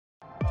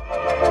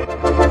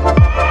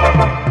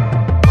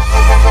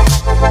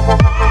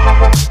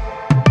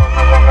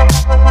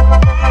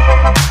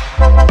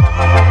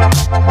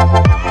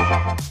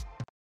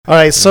All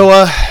right, so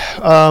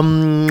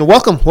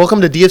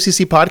welcome to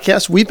DFCC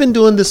Podcast. We've been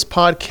doing this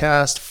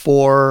podcast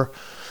for,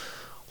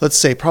 let's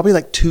say, probably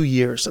like 2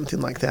 years,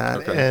 something like that.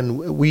 Okay.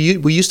 And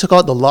we used to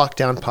call it the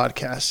Lockdown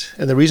Podcast.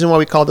 And the reason why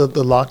we called it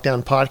the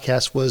Lockdown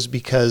Podcast was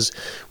because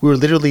we were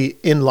literally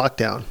in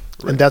lockdown,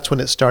 and that's when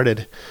it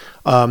started.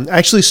 I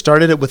actually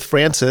started it with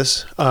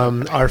Francis,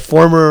 our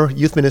former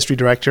youth ministry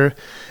director,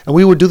 and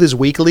we would do this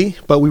weekly.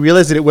 But we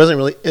realized that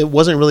it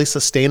wasn't really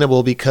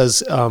sustainable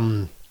because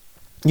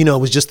it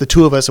was just the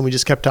two of us, and we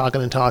just kept talking.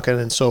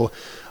 And so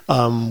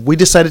we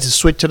decided to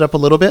switch it up a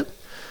little bit.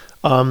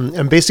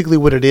 And basically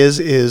what it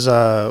is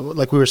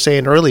like we were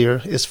saying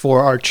earlier, is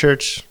for our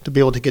church to be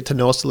able to get to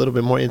know us a little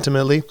bit more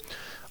intimately.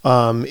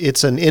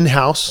 It's an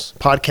in-house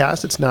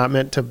podcast. It's not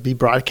meant to be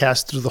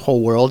broadcast through the whole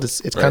world.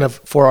 It's Right. kind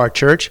of for our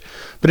church,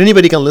 but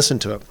anybody can listen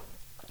to it.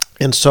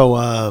 And so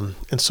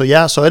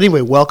So anyway,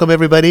 welcome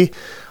everybody.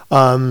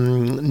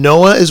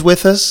 Noah is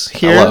with us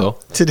here Hello.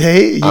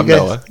 today. I'm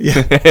Noah.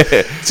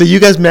 Yeah. So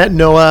you guys met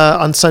Noah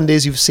on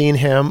Sundays. You've seen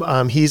him.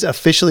 He's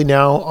officially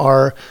now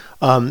our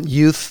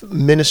youth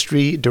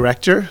ministry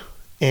director,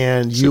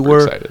 and you Super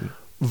were excited.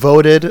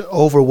 voted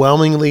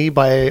overwhelmingly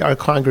by our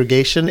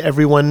congregation.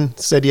 Everyone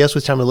said yes,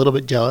 which I'm a little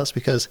bit jealous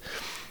because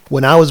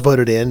when I was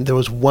voted in, there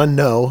was one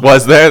no.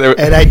 Was there?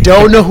 And I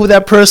don't know who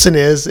that person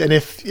is. And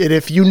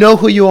if you know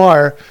who you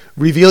are,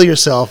 reveal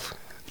yourself.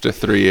 After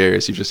 3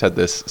 years, you just had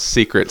this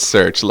secret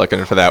search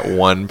looking for that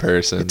one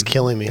person. It's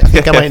killing me. I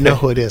think I might know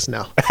who it is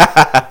now.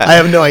 I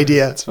have no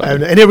idea.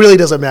 And it really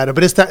doesn't matter.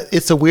 But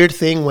it's a weird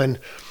thing when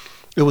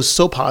it was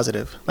so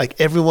positive. Like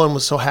everyone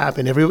was so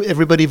happy. And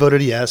everybody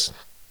voted yes.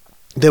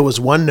 There was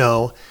one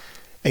no.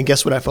 And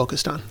guess what I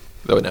focused on?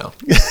 Oh, no.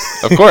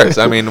 Of course.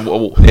 I mean,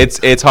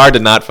 it's hard to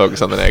not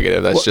focus on the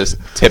negative. That's just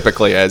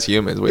typically as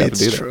humans, we have to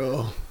do that. It's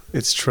true.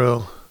 It's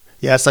true.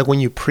 Yeah, it's like when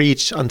you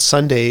preach on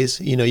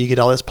Sundays, you get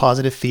all this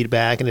positive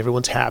feedback and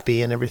everyone's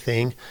happy and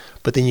everything,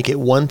 but then you get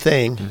one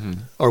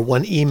thing or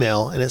one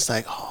email and it's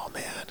like, oh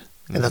man,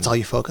 and that's all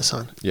you focus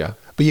on. Yeah.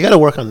 But you got to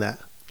work on that.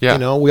 Yeah.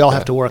 We all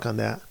have to work on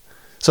that.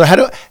 So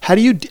how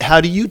do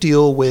you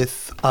deal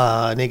with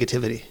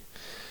negativity?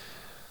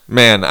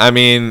 Man, I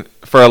mean,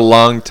 for a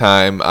long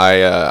time,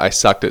 I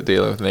sucked at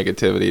dealing with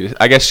negativity.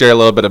 I guess share a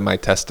little bit of my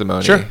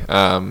testimony. Sure.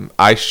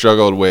 I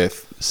struggled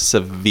with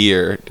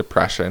severe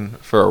depression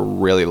for a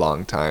really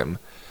long time,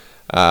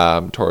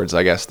 towards,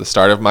 I guess, the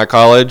start of my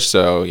college.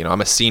 So,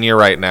 I'm a senior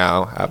right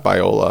now at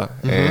Biola,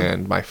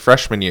 and my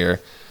freshman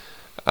year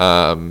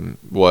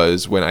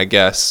was when I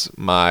guess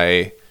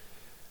my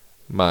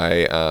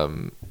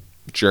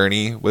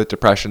journey with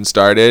depression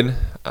started.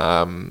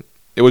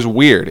 It was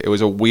weird. It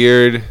was a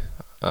weird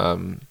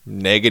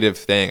negative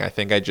thing. I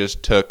think I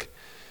just took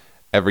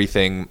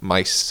everything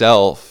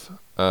myself.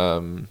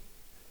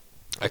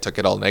 I took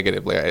it all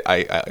negatively.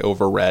 I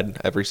overread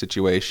every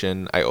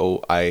situation.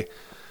 I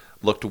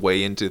looked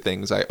way into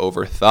things I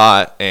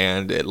overthought,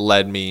 and it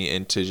led me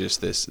into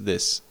just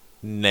this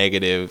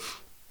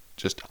negative,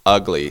 just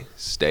ugly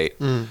state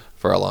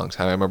for a long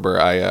time. I remember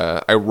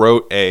I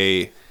wrote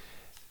a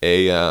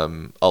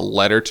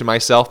letter to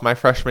myself my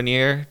freshman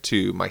year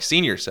to my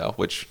senior self,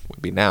 which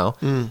would be now,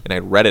 and I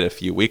read it a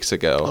few weeks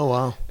ago. Oh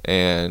wow!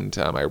 And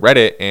I read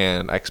it,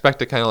 and I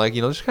expected kind of like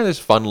just kind of this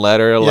fun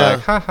letter,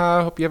 like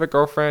haha, hope you have a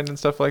girlfriend and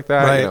stuff like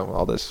that. Right.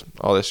 All this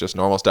just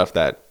normal stuff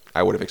that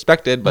I would have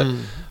expected. But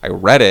I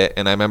read it,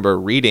 and I remember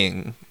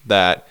reading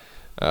that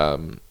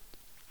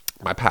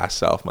my past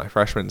self, my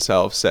freshman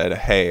self, said,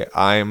 "Hey,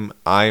 I'm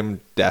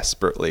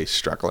desperately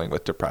struggling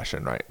with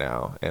depression right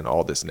now and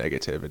all this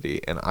negativity,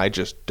 and I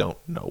just don't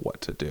know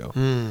what to do."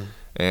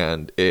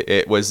 And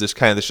it was this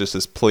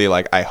plea,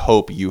 like, I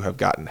hope you have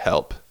gotten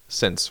help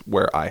since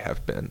where I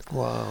have been.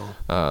 Wow.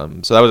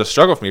 So that was a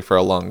struggle for me for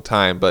a long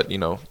time. But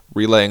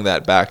relaying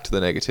that back to the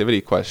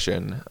negativity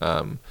question,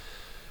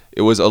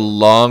 it was a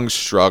long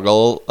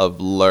struggle of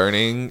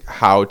learning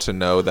how to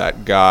know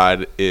that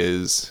God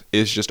is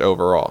just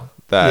overall.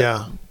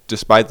 That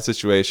despite the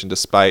situation,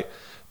 despite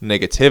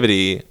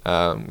negativity,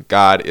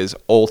 God is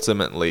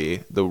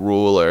ultimately the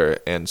ruler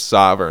and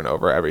sovereign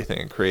over everything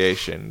in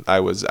creation. I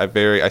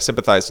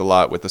sympathized a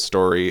lot with the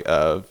story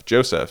of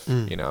Joseph.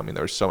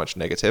 There was so much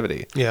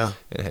negativity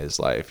in his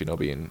life,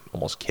 being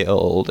almost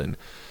killed and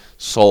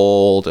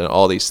sold and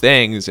all these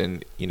things.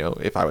 And,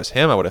 if I was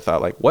him, I would have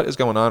thought, like, what is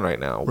going on right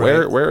now?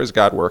 Right. Where is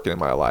God working in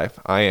my life?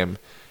 I am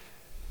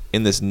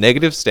in this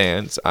negative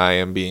stance. I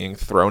am being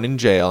thrown in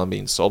jail. I'm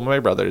being sold by my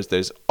brothers.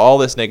 There's all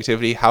this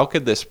negativity. How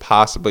could this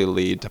possibly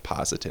lead to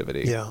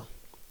positivity? Yeah.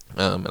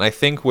 And I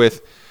think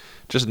with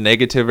just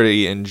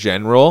negativity in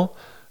general,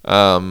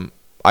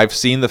 I've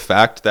seen the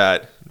fact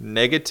that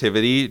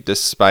negativity,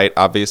 despite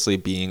obviously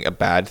being a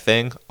bad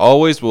thing,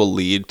 always will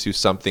lead to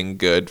something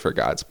good for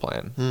God's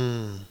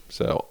plan.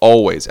 So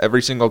always,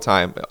 every single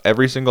time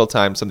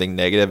something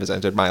negative has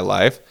entered my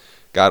life,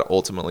 God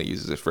ultimately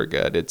uses it for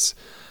good. It's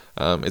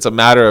a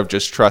matter of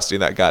just trusting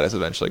that God is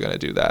eventually going to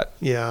do that.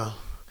 Yeah.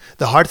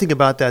 The hard thing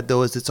about that,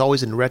 though, is it's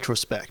always in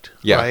retrospect,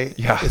 right?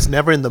 Yeah. It's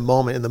never in the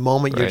moment. In the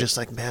moment, you're Right. just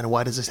like, man,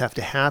 why does this have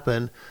to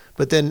happen?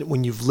 But then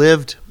when you've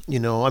lived You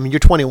know, I mean, you're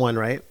 21,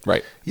 right?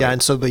 Right. Yeah. Right.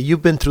 And so, but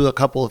you've been through a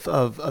couple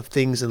of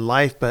things in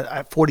life, but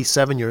at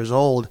 47 years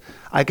old,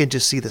 I can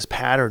just see this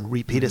pattern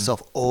repeat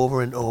itself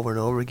over and over and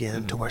over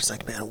again to where it's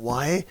like, man,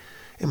 why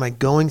am I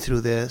going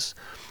through this?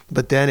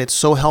 But then it's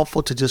so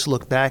helpful to just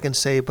look back and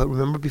say, but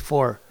remember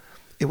before,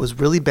 it was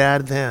really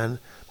bad then,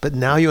 but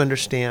now you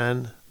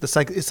understand. It's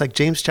like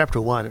James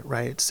chapter 1,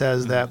 right? It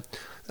says that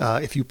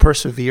if you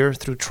persevere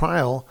through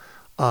trial,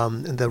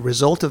 and the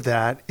result of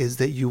that is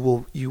that you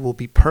will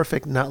be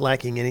perfect, not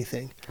lacking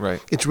anything.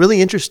 Right. It's really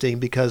interesting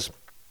because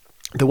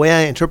the way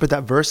I interpret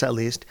that verse, at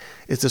least,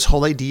 is this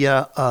whole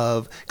idea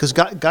of, because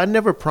God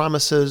never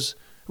promises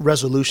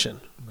resolution.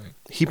 Right.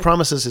 He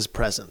promises his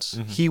presence.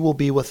 He will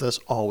be with us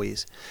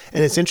always.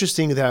 And it's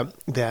interesting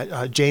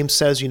that James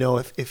says, you know,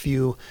 if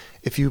you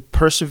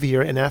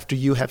persevere and after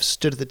you have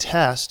stood the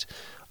test,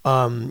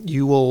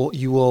 you will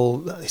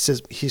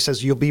he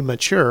says you'll be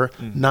mature,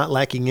 not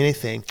lacking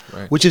anything,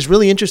 Right. which is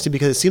really interesting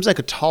because it seems like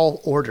a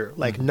tall order,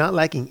 like not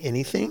lacking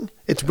anything.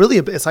 It's really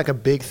it's like a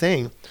big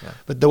thing. Yeah.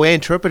 But the way I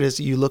interpret it is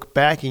you look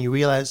back and you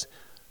realize,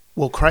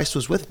 well, Christ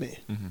was with me,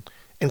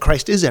 and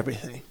Christ is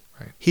everything.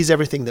 Right. He's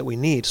everything that we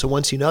need. So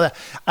once you know that,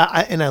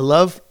 I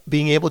love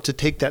being able to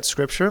take that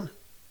scripture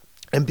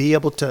and be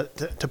able to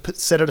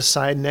set it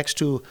aside next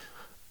to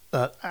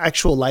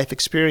actual life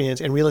experience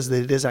and realize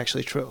that it is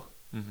actually true.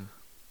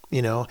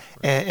 You know,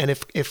 and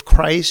if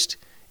Christ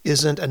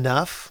isn't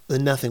enough,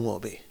 then nothing will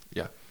be.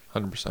 Yeah.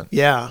 100%.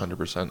 Yeah.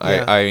 100%.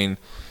 Yeah. I mean,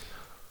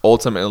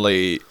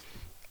 ultimately,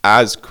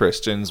 as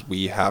Christians,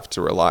 we have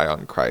to rely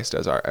on Christ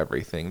as our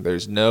everything.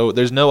 There's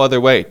no other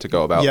way to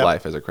go about Yep.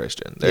 life as a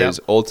Christian.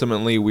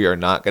 Ultimately, we are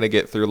not going to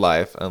get through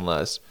life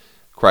unless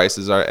Christ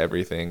is our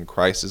everything.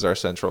 Christ is our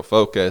central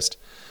focus,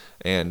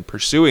 and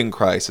pursuing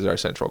Christ is our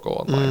central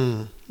goal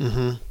in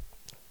life.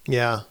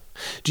 Yeah.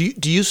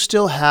 Do you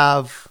still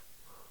have?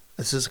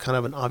 This is kind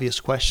of an obvious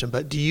question,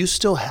 but do you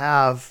still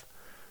have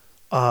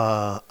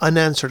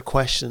unanswered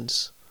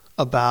questions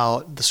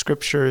about the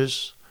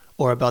scriptures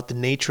or about the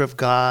nature of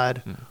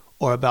God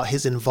or about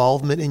his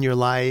involvement in your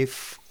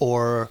life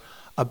or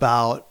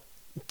about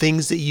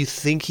things that you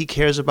think he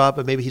cares about,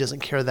 but maybe he doesn't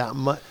care that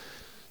much?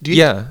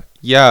 Yeah.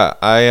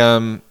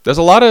 There's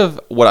a lot of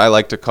what I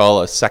like to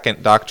call a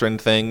second doctrine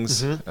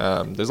things. There's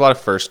a lot of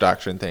first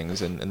doctrine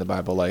things in the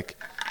Bible, like,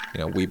 you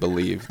know, we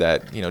believe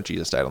that, you know,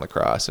 Jesus died on the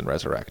cross and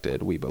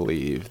resurrected. We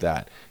believe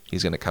that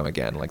he's going to come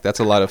again. Like, that's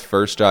a lot of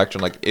first doctrine.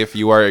 Like, if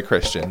you are a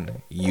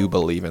Christian, you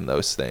believe in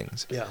those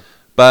things. Yeah.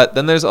 But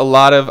then there's a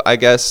lot of, I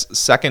guess,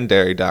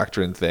 secondary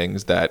doctrine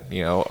things that,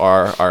 you know,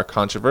 are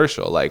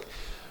controversial. Like,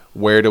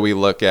 where do we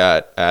look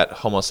at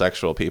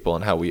homosexual people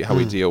and how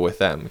we deal with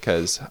them?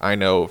 Because I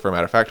know, for a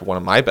matter of fact, one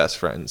of my best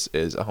friends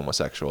is a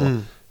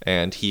homosexual,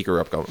 and he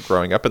grew up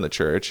growing up in the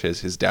church.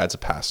 His dad's a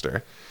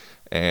pastor,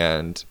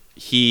 and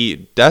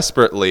he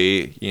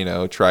desperately, you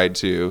know, tried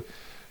to,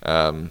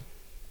 I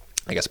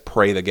guess,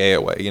 pray the gay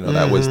away. You know,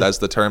 that's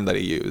the term that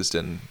he used,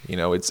 and you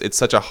know, it's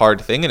such a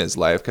hard thing in his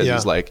life because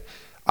he's like,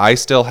 I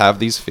still have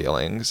these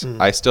feelings,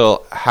 I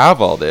still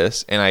have all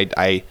this, and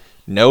I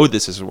know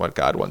this is what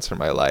God wants for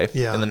my life,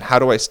 and then how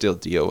do I still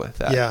deal with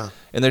that? Yeah.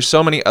 And there's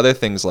so many other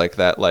things like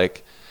that,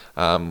 like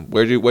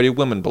where do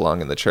women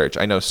belong in the church?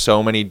 I know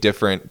so many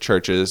different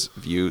churches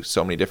view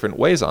so many different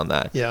ways on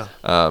that. Yeah.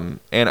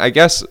 And I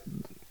guess,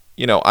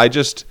 you know, I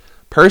just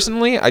wish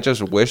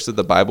that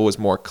the Bible was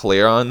more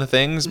clear on the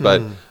things,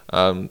 but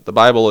the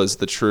Bible is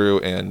the true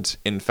and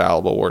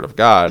infallible Word of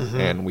God,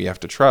 and we have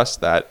to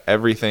trust that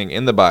everything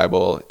in the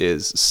Bible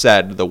is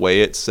said the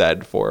way it's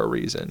said for a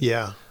reason.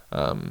 Yeah.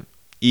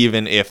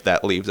 Even if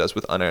that leaves us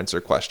with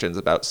unanswered questions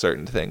about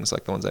certain things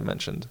like the ones I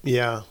mentioned.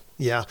 Yeah.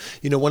 Yeah.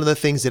 You know, one of the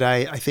things that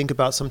I think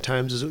about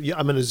sometimes is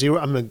I'm going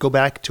to go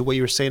back to what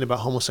you were saying about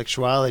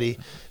homosexuality,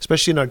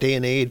 especially in our day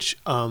and age.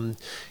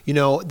 You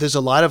know, there's a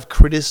lot of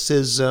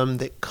criticism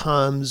that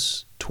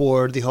comes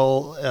toward the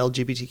whole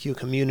LGBTQ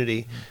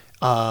community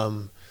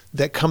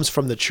that comes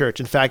from the church.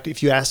 In fact,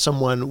 if you ask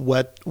someone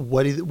what's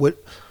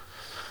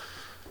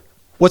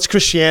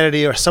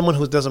Christianity, or someone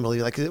who doesn't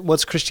believe, like,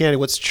 what's Christianity,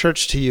 what's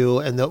church to you?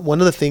 And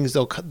one of the things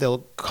they'll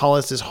call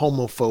us is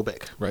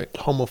homophobic. Right.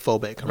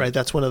 Homophobic, right?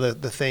 That's one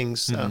of the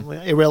things,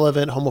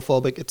 irrelevant,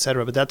 homophobic,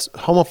 etc. But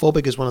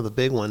homophobic is one of the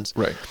big ones.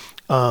 Right.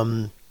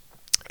 And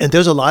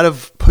there's a lot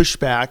of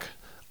pushback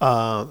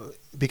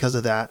because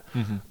of that.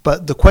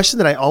 But the question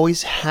that I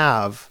always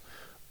have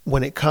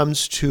when it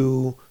comes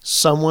to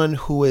someone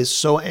who is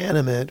so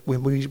animate,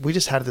 we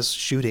just had this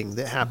shooting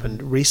that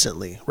happened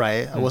recently,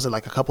 right? Was it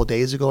like a couple of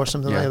days ago or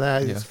something like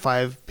that? Yeah.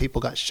 5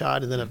 people got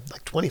shot, and then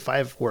like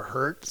 25 were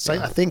hurt. So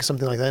I think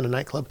something like that in a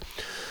nightclub.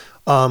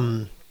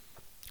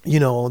 You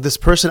know, this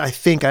person, I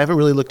haven't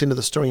really looked into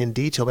the story in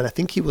detail, but I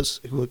think he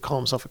would call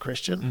himself a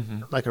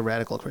Christian, like a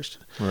radical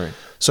Christian. Right.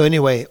 So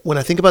anyway, when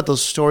I think about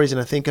those stories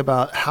and I think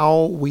about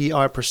how we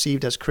are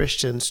perceived as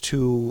Christians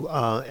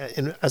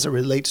and as it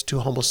relates to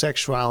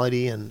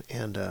homosexuality and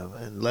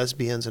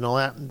lesbians and all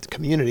that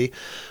community,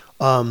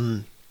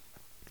 my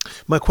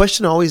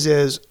question always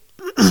is,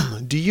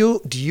 do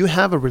you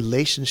have a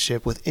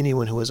relationship with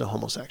anyone who is a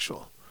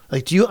homosexual?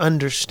 Like, do you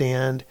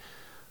understand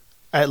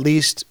at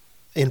least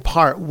in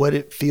part, what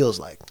it feels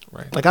like.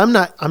 Right. Like I'm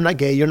not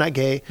gay. You're not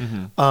gay.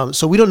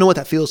 So we don't know what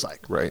that feels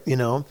like. Right. You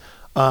know.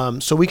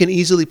 So we can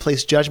easily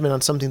place judgment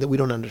on something that we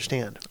don't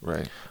understand.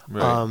 Right.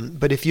 Right.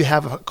 But if you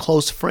have a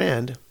close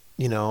friend,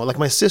 you know, like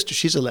my sister,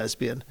 she's a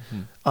lesbian.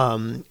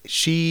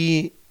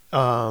 She,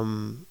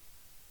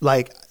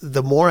 like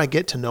the more I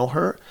get to know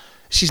her,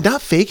 she's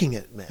not faking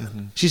it,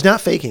 man. She's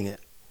not faking it.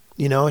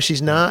 You know,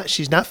 she's not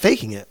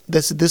faking it.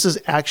 This is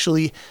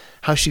actually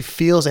how she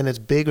feels, and it's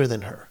bigger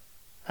than her.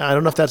 I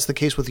don't know if that's the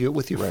case with your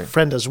Right.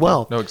 friend as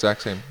well. No,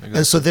 exact same. Exact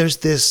And so there's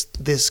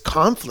this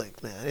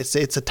conflict, man. It's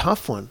a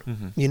tough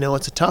one. You know,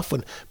 it's a tough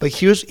one. But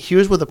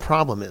here's where the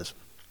problem is.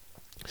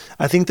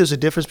 I think there's a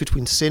difference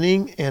between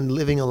sinning and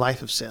living a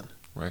life of sin.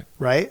 Right.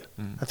 Right?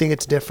 I think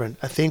it's different.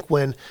 I think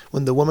when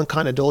the woman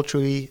caught in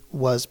adultery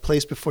was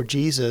placed before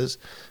Jesus,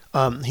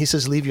 he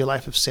says, "Leave your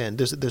life of sin."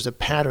 There's a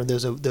pattern.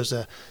 There's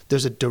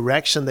a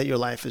direction that your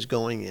life is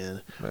going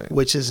in, Right.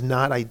 which is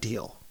not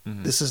ideal.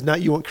 This is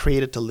not, you weren't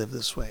created to live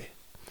this way.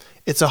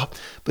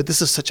 But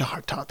this is such a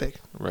hard topic,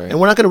 Right. and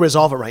we're not going to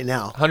resolve it right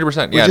now.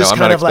 100%. We're Yeah, no, just I'm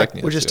kind not of like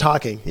expecting we're us just to.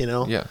 talking, you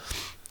know. Yeah.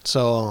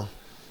 So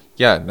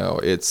Yeah, no,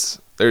 it's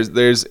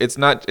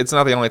not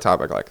the only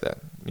topic like that.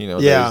 You know,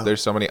 Yeah.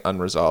 there's so many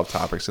unresolved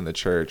topics in the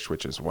church,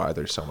 which is why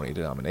there's so many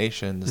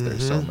denominations,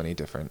 there's so many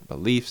different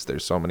beliefs,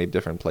 there's so many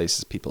different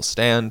places people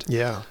stand.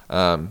 yeah,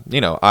 You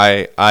know,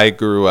 I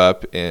grew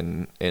up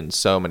in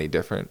so many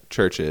different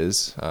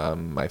churches.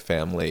 My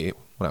family,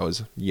 when I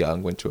was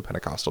young, went to a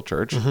Pentecostal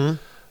church.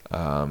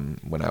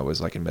 When I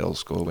was like in middle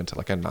school, we went to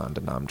like a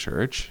non-denom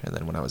church. And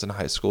then when I was in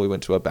high school, we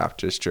went to a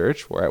Baptist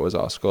church where I was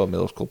also a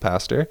middle school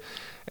pastor.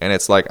 And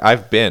it's like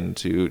I've been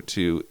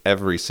to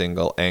every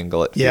single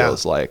angle, it Yeah.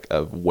 feels like,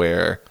 of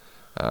where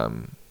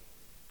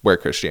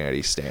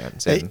Christianity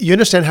stands. And you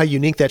understand how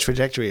unique that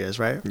trajectory is,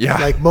 right? Yeah.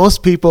 Like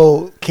most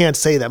people can't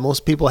say that.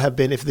 Most people have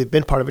been, if they've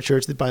been part of a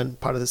church, they've been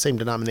part of the same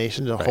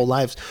denomination their whole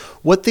lives.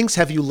 What things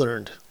have you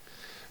learned?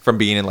 from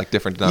being in like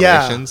different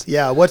denominations.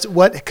 Yeah.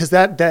 What? Because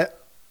that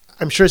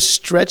I'm sure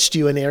stretched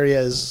you in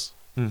areas.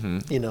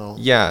 You know.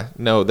 Yeah,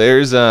 no,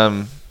 there's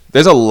a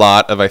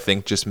lot of, I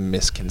think, just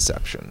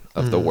misconception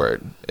of the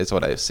word is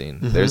what I've seen.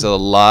 There's a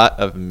lot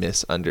of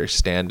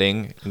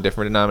misunderstanding in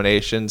different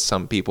denominations.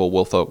 Some people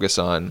will focus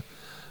on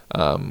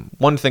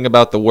one thing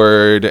about the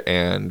word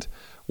and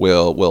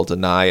will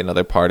deny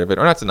another part of it,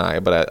 or not deny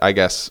it, but I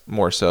guess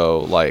more so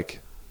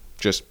like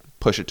just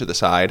push it to the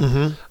side,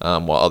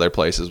 while other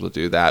places will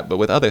do that. But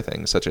with other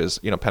things, such as,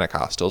 you know,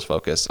 Pentecostals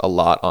focus a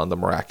lot on the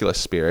miraculous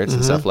spirits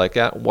and stuff like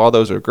that. While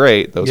those are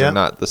great, those are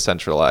not the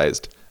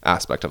centralized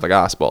aspect of the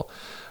gospel.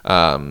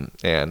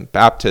 And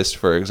Baptists,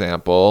 for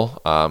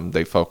example,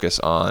 they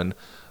focus on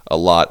a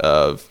lot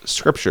of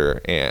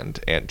scripture and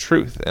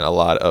truth, and a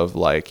lot of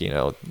like, you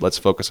know, let's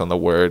focus on the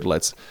word,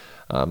 let's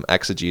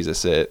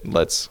exegesis it,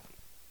 let's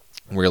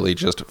really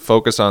just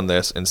focus on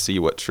this and see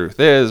what truth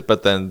is,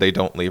 but then they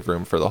don't leave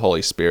room for the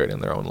Holy Spirit in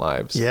their own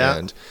lives. Yeah.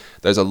 And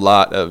there's a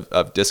lot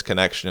of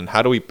disconnection. And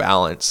how do we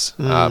balance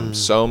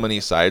so many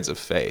sides of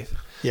faith?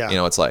 Yeah. You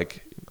know, it's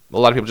like a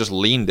lot of people just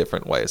lean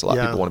different ways. A lot of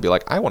Yeah. people want to be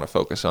like, I want to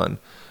focus on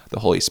the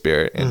Holy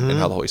Spirit and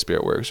how the Holy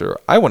Spirit works, or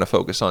I want to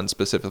focus on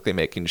specifically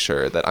making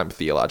sure that I'm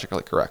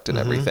theologically correct in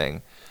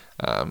everything.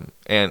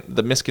 And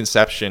the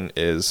misconception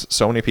is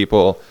so many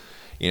people,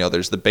 you know,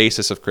 there's the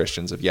basis of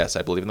Christians of, yes,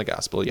 I believe in the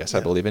gospel. Yes, I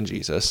believe in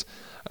Jesus.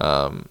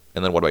 And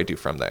then what do I do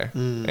from there?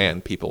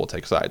 And people will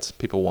take sides.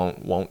 People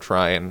won't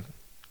try and,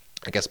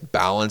 I guess,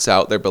 balance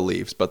out their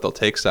beliefs, but they'll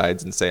take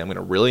sides and say, I'm going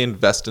to really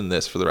invest in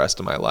this for the rest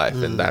of my life.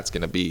 And that's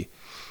going to be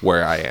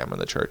where I am in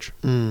the church.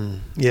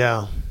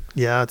 Yeah.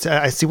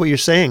 I see what you're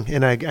saying,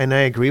 and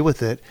I agree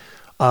with it.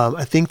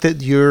 I think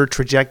that your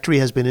trajectory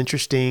has been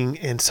interesting,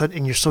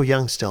 and you're so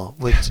young still,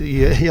 which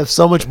you have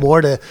so much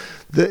more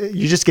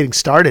you're just getting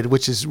started,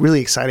 which is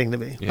really exciting to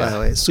me, by the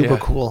way. It's super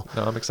cool.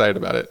 No, I'm excited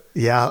about it.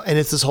 Yeah. And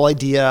it's this whole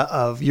idea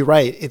of, you're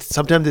right.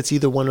 Sometimes it's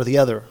either one or the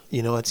other.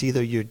 You know, it's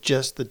either you're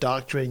just the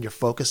doctrine, you're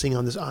focusing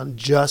on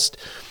just,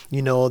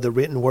 you know, the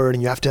written word,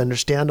 and you have to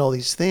understand all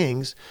these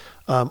things.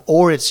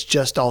 Or it's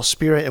just all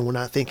spirit, and we're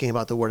not thinking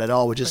about the word at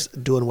all. We're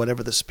just doing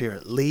whatever the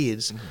Spirit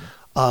leads.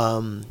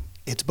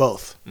 It's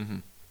both.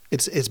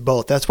 It's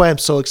both. That's why I'm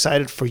so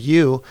excited for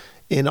you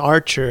in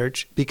our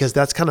church, because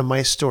that's kind of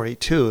my story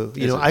too.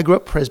 You know, I grew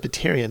up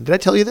Presbyterian. Did I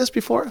tell you this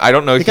before? I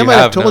don't know if I you might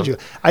have have, told no. you.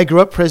 I grew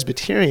up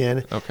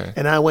Presbyterian. Okay.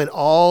 And I went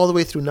all the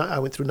way through. I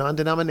went through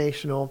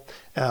non-denominational,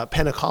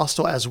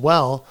 Pentecostal as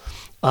well.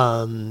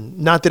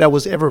 Not that I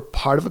was ever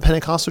part of a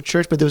Pentecostal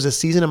church, but there was a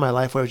season in my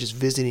life where I was just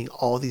visiting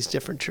all these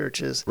different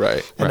churches.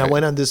 Right. And I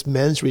went on this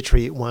men's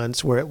retreat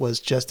once where it was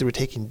just, they were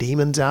taking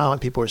demons out,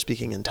 and people were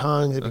speaking in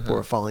tongues, and people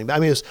were falling back. I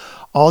mean, it was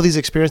all these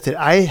experiences that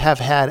I have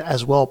had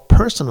as well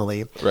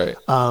personally. Right.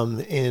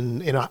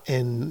 In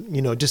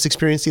you know, just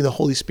experiencing the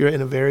Holy Spirit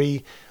in a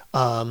very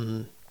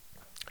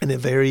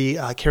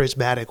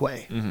charismatic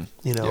way.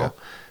 You know. Yeah.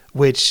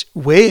 Which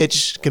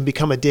can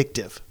become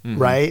addictive,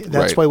 right?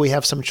 That's Right. why we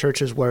have some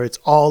churches where it's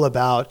all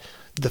about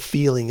the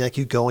feeling, like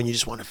you go and you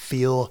just want to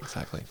feel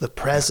Exactly. the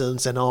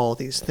presence and all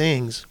these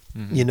things,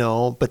 you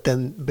know, but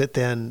then,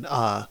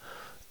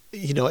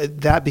 you know,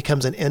 that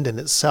becomes an end in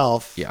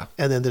itself. Yeah.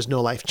 And then there's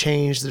no life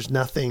change. There's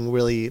nothing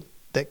really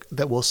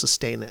that will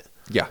sustain it.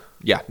 Yeah.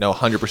 Yeah. No,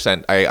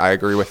 100%. I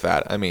agree with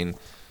that. I mean,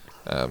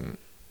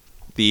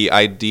 the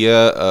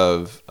idea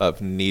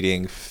of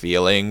needing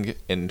feeling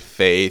in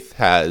faith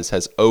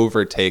has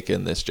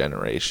overtaken this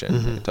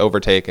generation. It's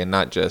overtaken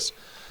not just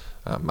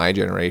my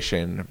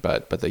generation,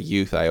 but the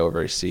youth I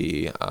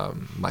oversee,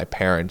 my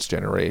parents'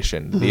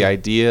 generation. The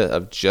idea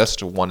of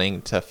just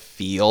wanting to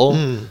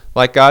feel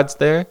like God's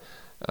there,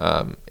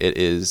 it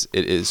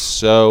is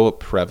so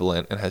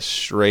prevalent and has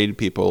strayed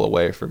people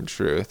away from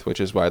truth, which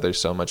is why there's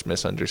so much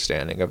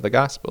misunderstanding of the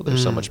gospel.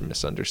 There's so much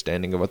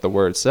misunderstanding of what the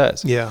word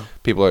says. Yeah.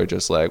 People are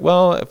just like,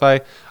 well,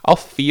 I'll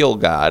feel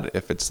God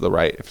if it's the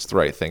right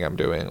thing I'm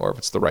doing, or if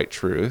it's the right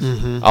truth.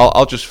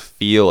 I'll just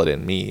feel it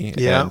in me.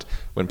 Yeah. And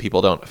when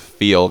people don't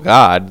feel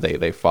God,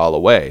 they fall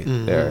away.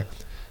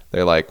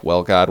 They're like,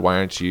 well, God, why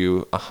aren't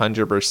you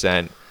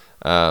 100%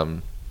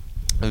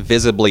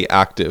 visibly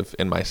active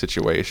in my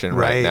situation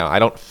right now? I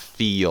don't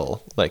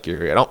feel like you're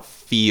here. I don't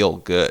feel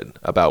good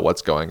about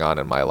what's going on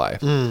in my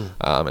life.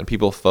 And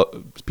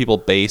people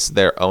base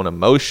their own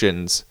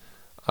emotions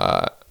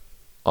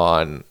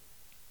on,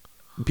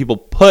 people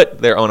put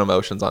their own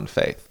emotions on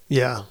faith.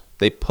 Yeah.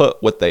 They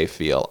put what they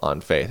feel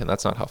on faith, and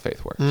that's not how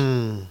faith works.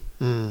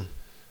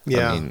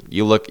 Yeah. I mean,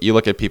 you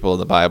look at people in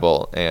the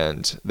Bible,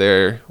 and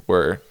there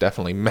were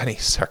definitely many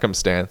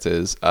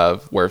circumstances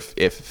of where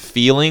if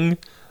feeling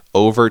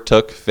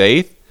overtook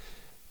faith,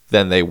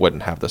 then they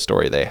wouldn't have the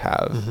story they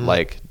have.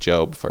 Like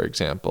Job, for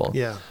example,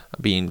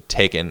 being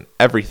taken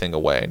everything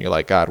away, and you're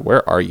like, God,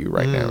 where are you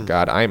right now?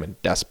 God, I'm in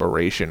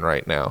desperation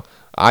right now.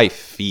 I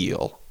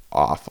feel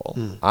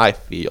awful. I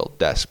feel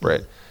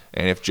desperate.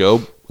 And if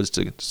Job was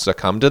to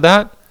succumb to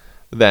that,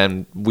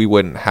 then we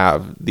wouldn't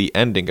have the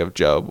ending of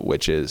Job,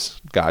 which is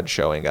God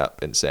showing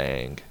up and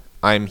saying,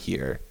 I'm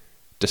here.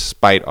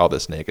 Despite all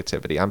this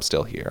negativity, I'm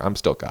still here. I'm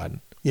still God.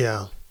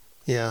 Yeah.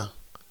 Yeah.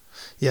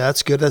 Yeah,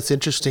 that's good. That's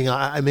interesting.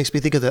 It makes me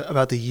think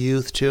about the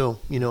youth too.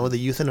 You know, the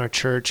youth in our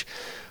church.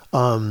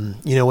 You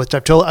know, which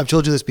I've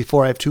told you this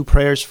before. I have two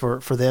prayers for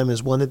them.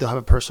 Is one, that they'll have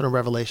a personal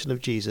revelation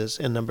of Jesus,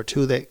 and number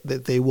two,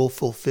 that they will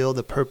fulfill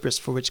the purpose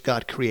for which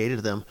God created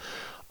them.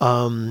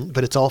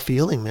 But it's all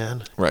feeling,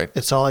 man. Right.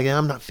 It's all like,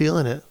 I'm not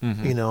feeling it,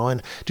 you know.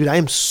 And dude, I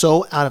am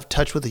so out of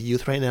touch with the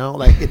youth right now.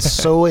 Like, it's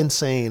so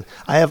insane.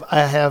 I have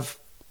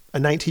a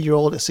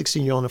 19-year-old, a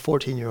 16-year-old, and a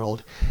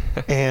 14-year-old,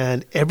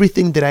 and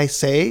everything that I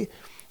say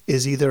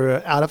is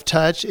either out of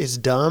touch, it's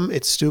dumb,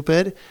 it's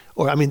stupid,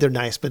 or, I mean, they're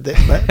nice, but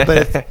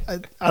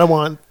I don't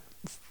want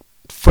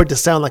for it to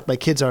sound like my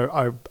kids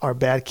are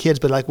bad kids,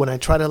 but like when I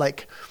try to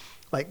like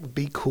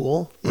be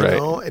cool, you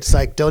know, it's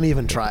like, don't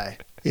even try,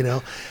 you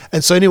know?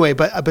 And so anyway,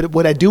 but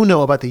what I do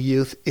know about the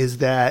youth is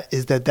that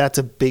that's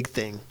a big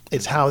thing.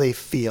 It's how they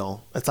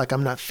feel. It's like,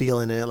 I'm not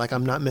feeling it. Like,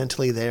 I'm not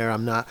mentally there.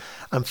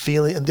 I'm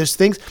feeling, and there's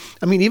things,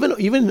 I mean,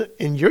 even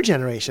in your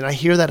generation, I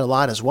hear that a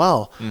lot as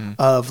well,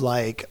 of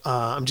like,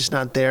 I'm just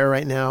not there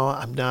right now.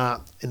 I'm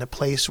not in a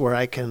place where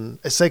I can,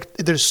 it's like,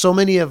 there's so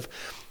many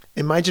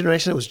in my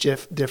generation, it was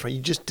different.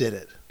 You just did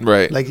it.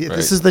 Right. Like,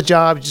 this is the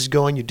job, you just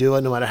go and you do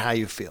it no matter how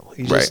you feel.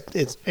 You just,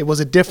 it was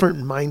a different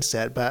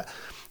mindset, but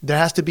there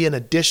has to be an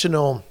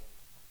additional,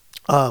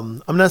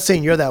 I'm not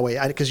saying you're that way,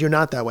 because you're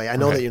not that way. I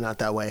know that you're not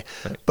that way.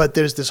 But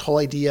there's this whole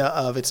idea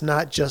of, it's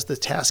not just the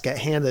task at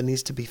hand that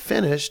needs to be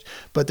finished,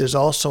 but there's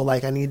also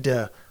like, I need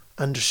to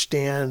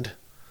understand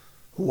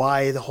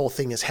why the whole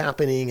thing is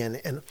happening.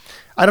 And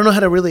I don't know how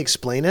to really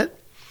explain it,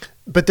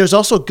 but there's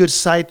also a good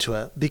side to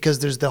it, because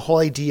there's the whole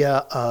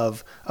idea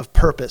of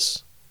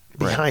purpose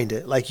behind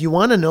it. Like, you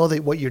want to know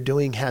that what you're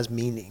doing has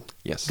meaning.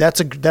 Yes. That's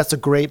a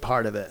great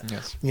part of it.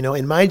 Yes. You know,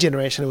 in my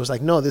generation, it was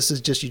like, no, this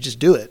is just, you just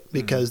do it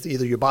because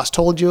either your boss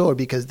told you, or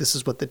because this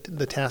is what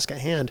the task at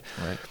hand.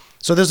 Right.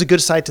 So there's a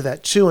good side to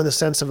that too, in the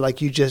sense of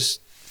like, you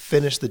just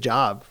finish the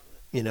job,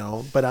 you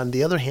know. But on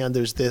the other hand,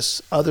 there's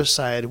this other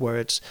side where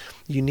it's,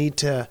 you need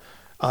to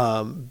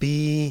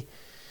be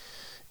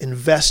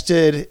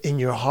invested in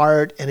your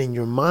heart and in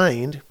your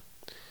mind,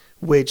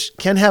 which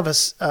can have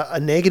a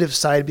negative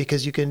side,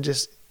 because you can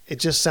just, it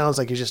just sounds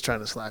like you're just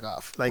trying to slack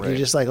off. Like, you're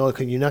just like, oh,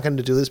 you're not going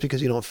to do this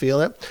because you don't feel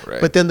it. Right.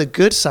 But then the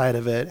good side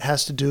of it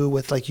has to do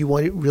with like, you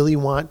really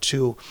want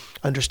to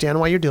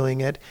understand why you're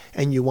doing it,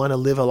 and you want to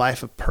live a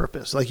life of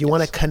purpose. Like, you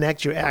want to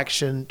connect your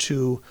action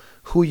to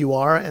who you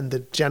are and the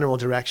general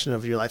direction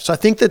of your life. So I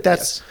think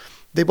that's,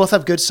 they both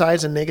have good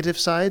sides and negative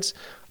sides.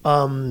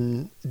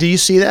 Do you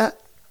see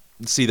that?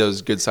 See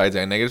those good sides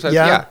and negative sides?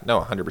 Yeah. No,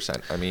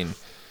 100%. I mean,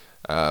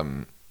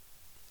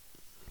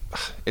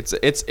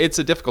 it's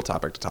a difficult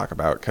topic to talk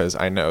about, because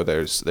I know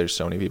there's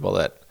so many people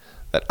that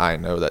I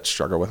know that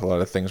struggle with a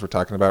lot of things we're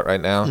talking about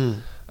right now.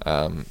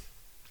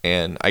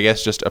 And I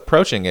guess just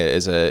approaching it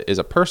is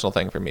a personal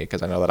thing for me,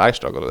 because I know that I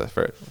struggled with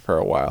it for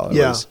a while. It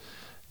was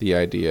the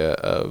idea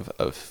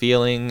of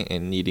feeling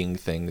and needing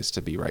things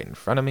to be right in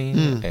front of me,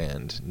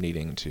 and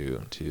needing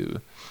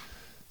to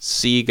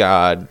see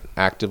God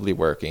actively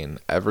working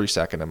every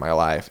second of my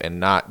life and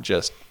not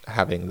just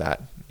having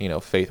that,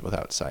 faith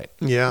without sight,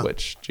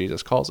 which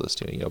Jesus calls us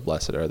to.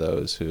 Blessed are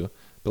those who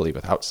believe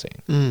without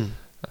seeing. And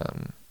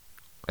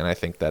I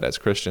think that as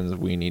Christians,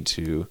 we need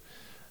to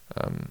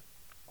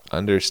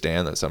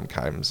understand that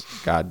sometimes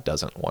God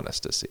doesn't want us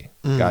to see.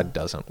 God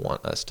doesn't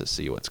want us to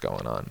see what's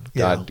going on.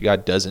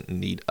 God doesn't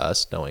need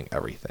us knowing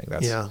everything.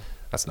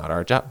 That's not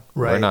our job.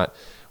 Right.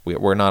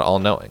 We're not all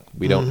knowing.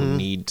 We don't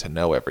need to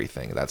know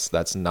everything.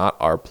 That's not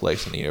our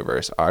place in the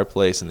universe. Our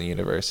place in the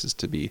universe is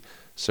to be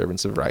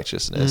servants of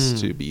righteousness,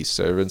 to be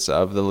servants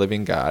of the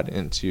living God,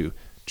 and to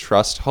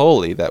trust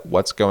wholly that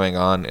what's going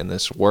on in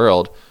this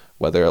world,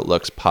 whether it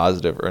looks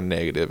positive or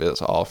negative,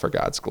 is all for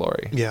God's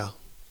glory. Yeah,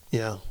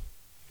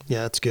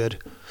 that's good.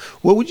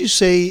 What would you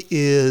say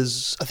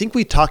is, I think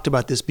we talked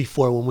about this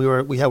before when we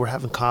were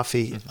having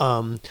coffee.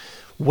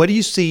 What do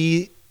you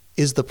see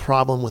is the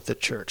problem with the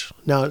church?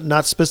 Now,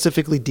 not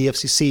specifically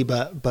DFCC,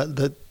 but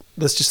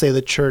let's just say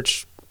the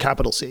church,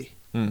 capital C.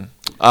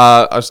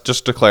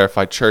 Just to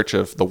clarify, Church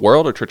of the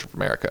World or Church of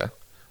America?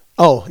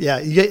 Oh, yeah.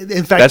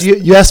 In fact,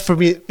 you asked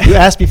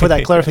me for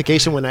that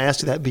clarification when I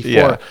asked you that before.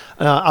 Yeah.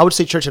 I would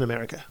say Church in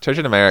America. Church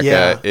in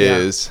America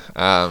is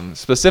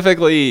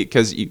specifically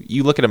because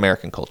you look at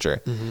American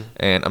culture,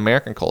 and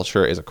American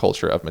culture is a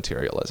culture of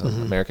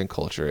materialism. American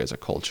culture is a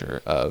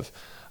culture of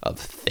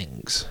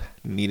things,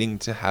 needing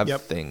to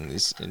have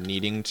things, and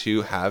needing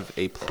to have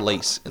a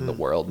place in the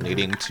world,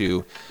 needing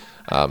to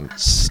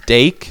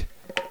stake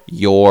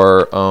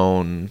your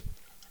own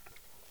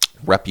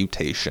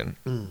reputation,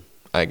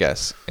 I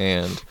guess.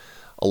 And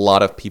a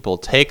lot of people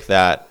take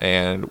that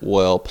and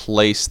will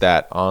place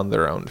that on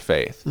their own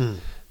faith,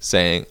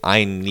 saying,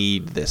 I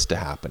need this to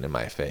happen in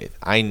my faith.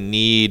 I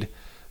need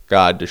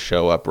God to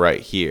show up right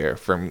here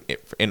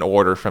in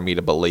order for me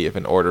to believe,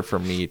 in order for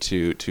me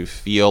to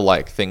feel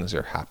like things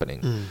are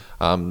happening.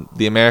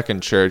 The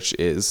American church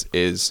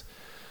is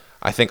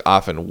I think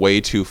often way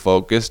too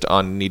focused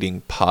on needing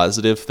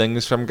positive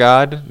things from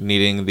God,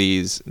 needing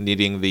these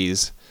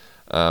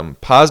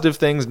positive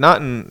things,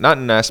 not in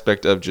an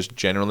aspect of just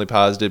generally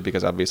positive,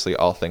 because obviously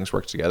all things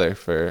work together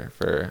for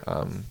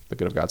the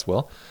good of God's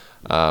will.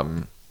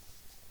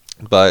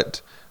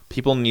 But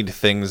people need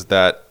things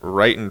that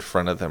right in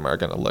front of them are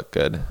going to look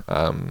good.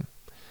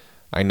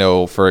 I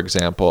know, for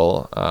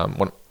example,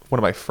 one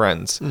of my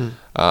friends,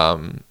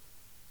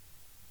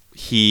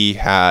 he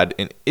had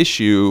an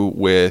issue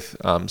with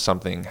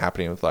something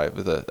happening with life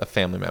with a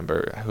family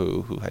member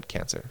who had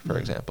cancer, for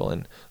example,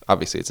 and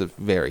obviously it's a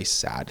very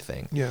sad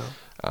thing. Yeah.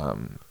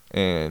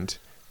 And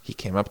he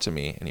came up to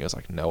me and he was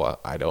like, Noah,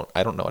 I don't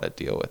know how to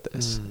deal with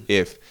this.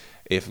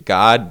 If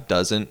God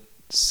doesn't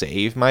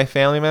save my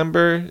family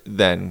member,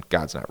 then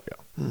God's not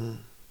real.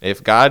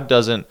 If God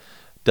doesn't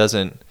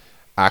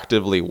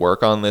actively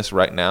work on this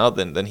right now,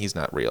 then he's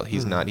not real.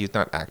 He's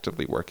not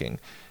actively working.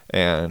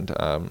 And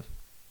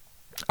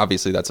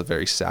obviously that's a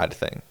very sad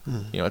thing.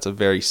 It's a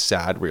very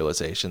sad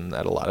realization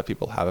that a lot of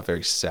people have, a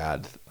very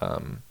sad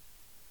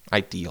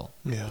ideal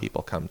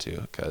people come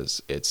to,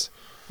 because it's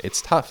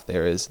tough.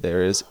 There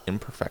is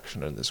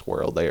imperfection in this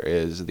world. There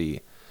is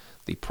the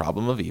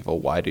problem of evil.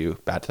 Why do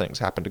bad things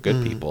happen to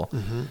good people?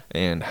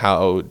 And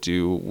how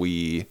do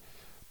we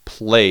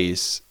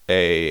place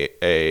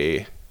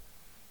a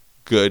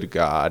good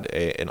God,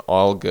 an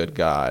all good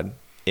God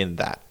in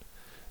that?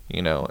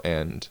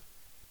 And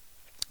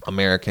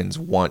Americans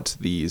want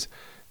these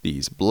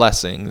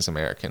blessings.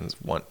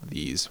 Americans want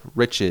these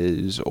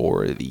riches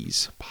or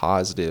these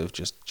positive,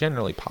 just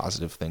generally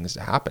positive things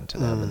to happen to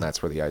them. And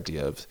that's where the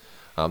idea of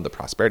the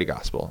prosperity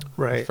gospel,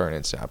 for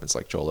instance, happens,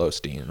 like Joel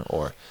Osteen,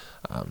 or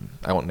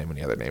I won't name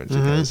any other names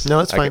because no,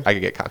 it's fine. I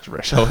could get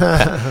controversial.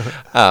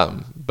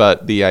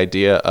 But the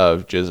idea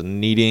of just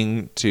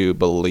needing to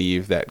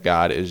believe that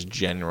God is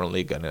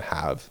generally going to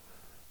have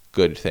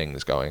good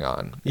things going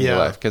on in your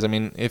life. Because,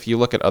 if you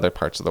look at other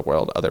parts of the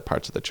world, other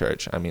parts of the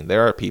church,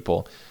 there are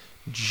people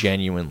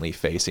genuinely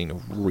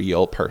facing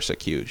real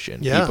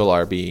persecution. People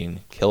are being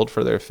killed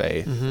for their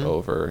faith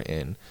over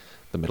in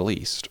the Middle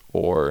East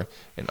or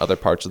in other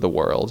parts of the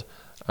world,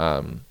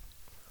 are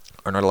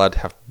not allowed to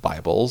have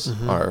Bibles,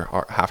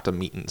 are have to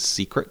meet in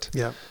secret.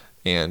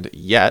 And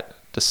yet,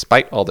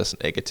 despite all this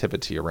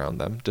negativity around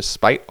them,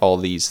 despite all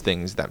these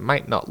things that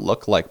might not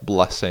look like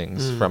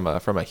blessings from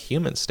a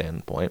human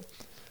standpoint,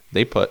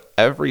 they put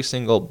every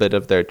single bit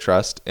of their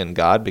trust in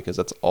God, because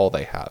that's all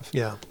they have.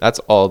 That's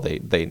all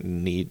they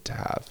need to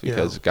have,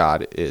 because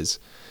God is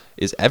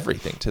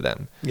everything to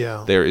them.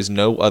 There is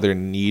no other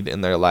need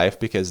in their life,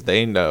 because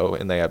they know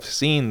and they have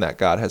seen that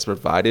God has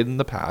provided in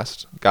the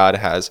past. God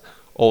has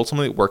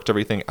ultimately worked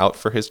everything out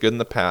for his good in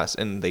the past,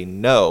 and they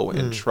know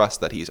and trust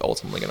that he's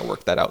ultimately going to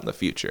work that out in the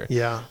future.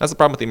 That's the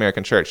problem with the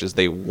American church, is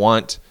they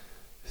want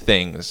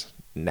things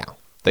now.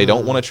 They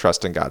don't want to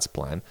trust in God's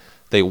plan.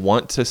 They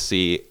want to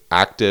see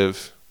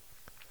active,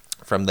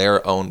 from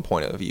their own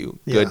point of view,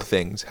 good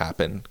things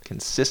happen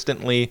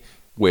consistently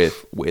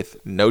with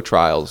no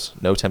trials,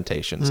 no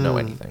temptations, no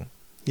anything.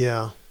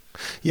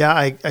 Yeah,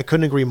 I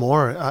couldn't agree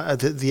more.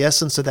 The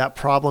essence of that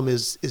problem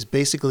is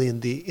basically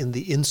in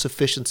the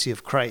insufficiency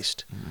of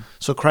Christ.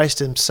 So Christ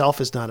himself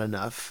is not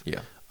enough.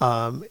 Yeah.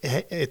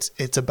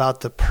 It's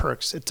about the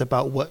perks. It's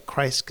about what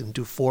Christ can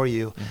do for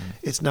you.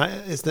 It's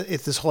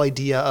this whole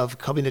idea of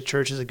coming to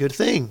church is a good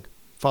thing.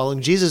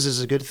 Following Jesus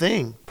is a good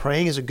thing.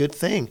 Praying is a good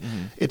thing.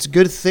 It's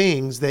good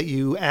things that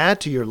you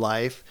add to your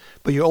life,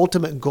 but your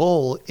ultimate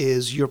goal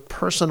is your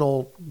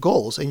personal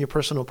goals and your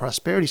personal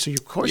prosperity. So,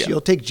 of course,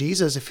 you'll take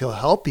Jesus if he'll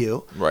help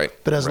you. Right.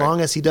 But as long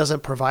as he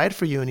doesn't provide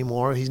for you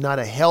anymore, he's not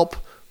a help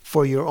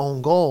for your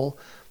own goal,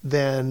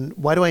 then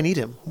why do I need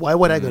him? Why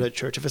would I go to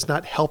church if it's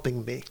not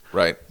helping me?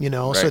 Right.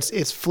 So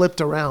it's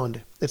flipped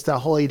around. It's that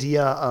whole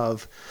idea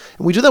of,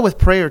 and we do that with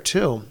prayer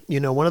too.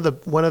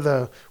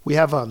 We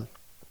have a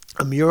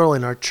mural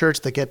in our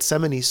church, the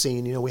Gethsemane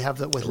scene. We have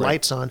that with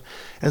lights on.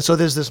 And so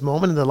there's this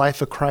moment in the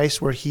life of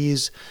Christ where he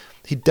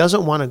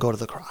doesn't want to go to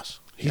the cross.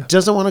 He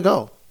doesn't want to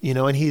go,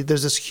 and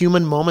there's this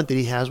human moment that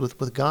he has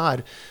with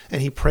God,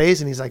 and he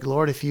prays and he's like,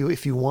 Lord, if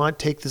you want,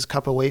 take this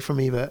cup away from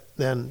me. But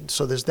then,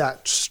 so there's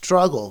that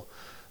struggle,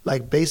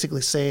 like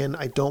basically saying,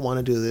 I don't want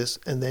to do this.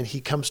 And then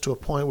he comes to a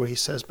point where he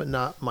says, but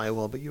not my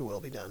will, but your will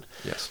be done.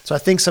 Yes. So I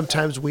think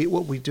sometimes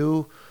what we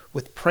do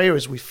with prayer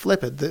is we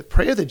flip it. The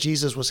prayer that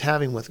Jesus was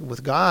having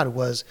with God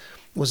was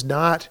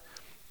not,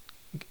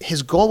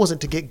 his goal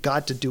wasn't to get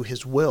God to do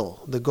his will.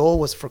 The goal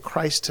was for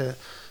Christ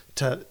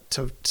to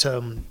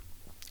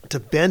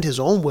bend his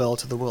own will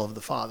to the will of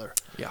the Father.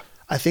 Yeah.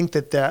 I think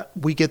that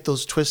we get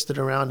those twisted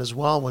around as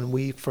well when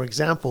we, for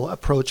example,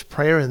 approach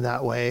prayer in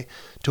that way,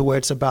 to where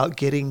it's about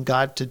getting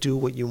God to do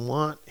what you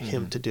want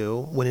him to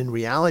do, when in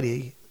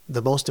reality,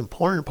 the most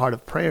important part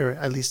of prayer,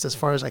 at least as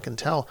far as I can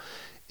tell,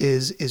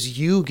 is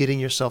you getting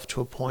yourself to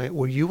a point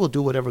where you will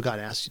do whatever God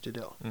asks you to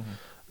do.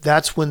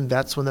 That's when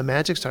the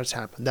magic starts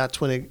happening.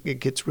 That's when it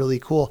gets really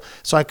cool.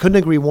 So I couldn't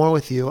agree more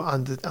with you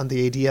on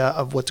the idea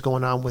of what's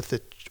going on with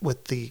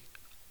the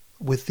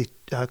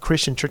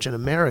Christian church in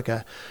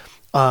America,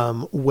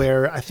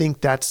 where I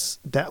think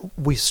that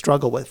we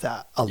struggle with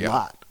that a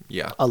lot.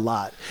 Yeah. A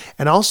lot.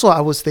 And also I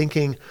was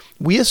thinking,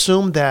 we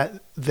assume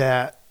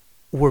that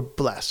we're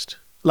blessed.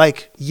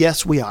 Like,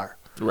 yes, we are.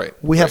 Right.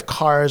 We have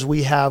cars,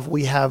 we have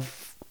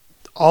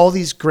all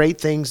these great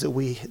things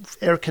that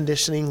air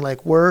conditioning,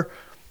 like we're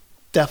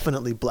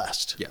definitely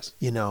blessed. Yes.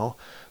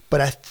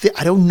 But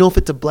I don't know if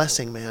it's a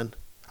blessing, man.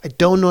 I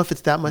don't know if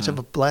it's that much of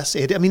a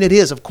blessing. I mean, it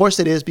is. Of course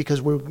it is,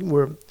 because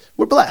we're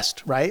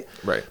blessed, right?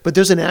 Right. But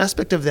there's an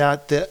aspect of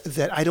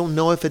that I don't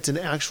know if it's an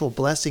actual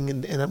blessing.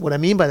 And what I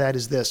mean by that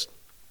is this.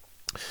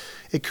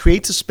 It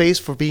creates a space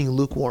for being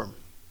lukewarm.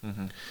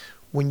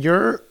 When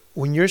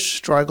you're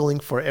struggling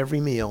for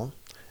every meal,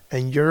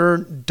 and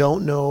you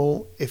don't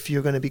know if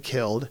you're going to be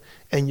killed,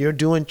 and you're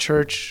doing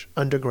church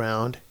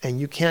underground,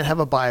 and you can't have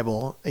a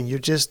Bible, and you're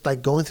just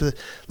like going through,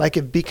 like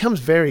it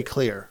becomes very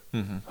clear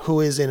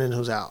who is in and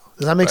who's out.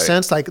 Does that make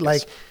sense? Like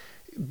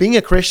being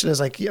a Christian is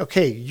like,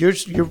 okay,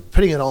 you're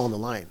putting it all on the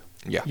line.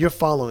 Yeah. You're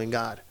following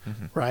God,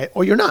 right?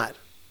 Or you're not.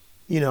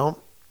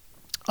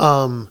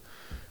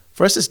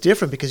 For us, it's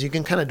different because you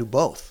can kind of do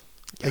both.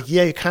 Yeah. Like,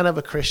 you're kind of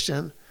a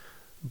Christian,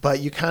 but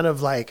you kind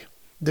of like,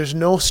 there's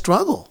no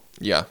struggle.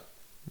 Yeah.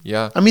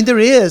 Yeah. I mean, there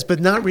is, but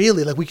not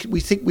really. Like we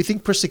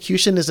think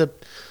persecution is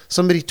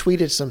somebody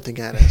tweeted something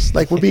at us.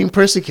 Like, we're being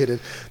persecuted.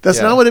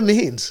 That's not what it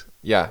means.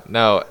 Yeah.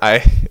 No, I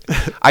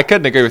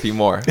couldn't agree with you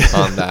more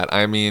on that.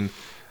 I mean,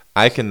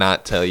 I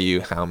cannot tell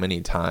you how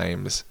many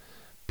times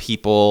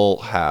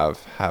people have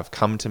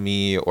come to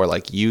me, or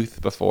like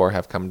youth before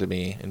have come to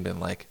me and been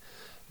like,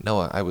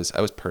 Noah, I was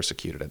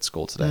persecuted at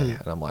school today.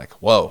 And I'm like,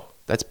 whoa,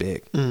 that's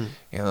big. And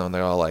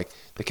they're all like,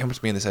 they came up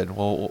to me and they said,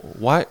 well,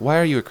 why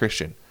are you a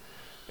Christian?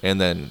 And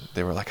then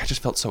they were like, I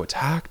just felt so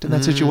attacked in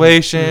that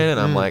situation. And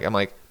I'm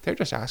like, they're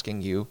just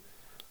asking you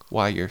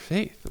why your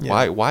faith.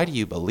 Yeah. Why do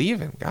you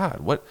believe in God?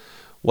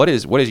 What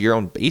is your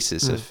own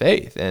basis of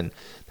faith? And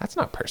that's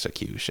not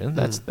persecution.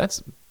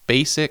 That's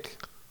basic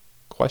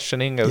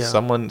questioning of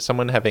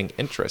someone having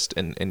interest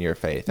in your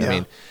faith. I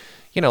mean,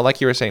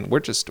 like you were saying,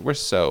 we're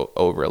so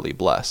overly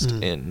blessed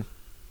in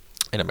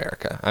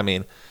America. I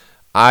mean,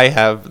 I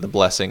have the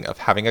blessing of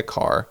having a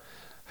car,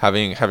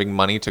 having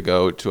money to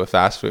go to a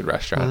fast food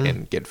restaurant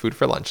and get food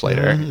for lunch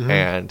later,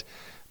 and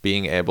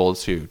being able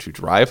to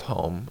drive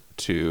home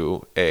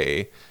to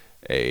a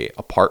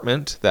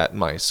apartment that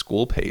my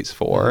school pays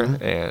for,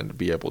 and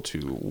be able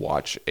to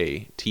watch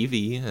a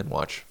TV and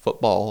watch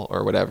football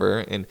or whatever.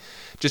 And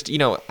just,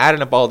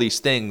 adding up all these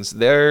things,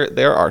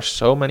 there are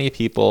so many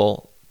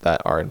people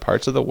that are in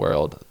parts of the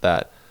world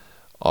that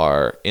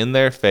are in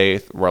their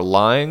faith,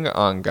 relying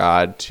on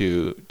God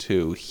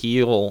to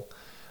heal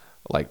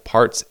like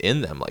parts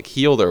in them, like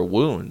heal their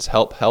wounds,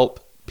 help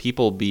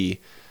people be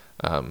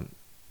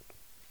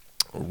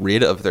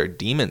rid of their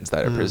demons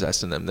that are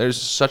possessing them. There's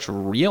such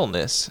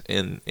realness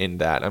in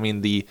that. I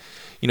mean,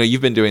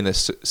 you've been doing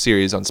this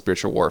series on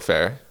spiritual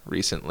warfare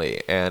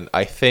recently, and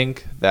I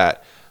think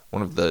that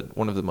one of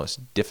the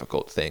most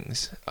difficult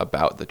things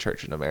about the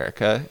church in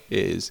America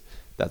is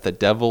that the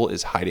devil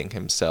is hiding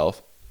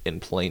himself in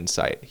plain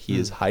sight. He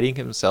is hiding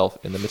himself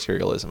in the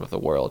materialism of the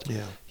world.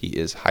 Yeah. He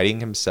is hiding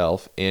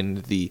himself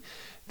in the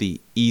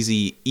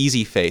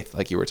easy faith,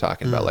 like you were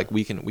talking about. Like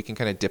we can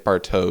kind of dip our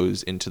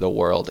toes into the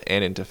world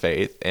and into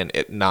faith, and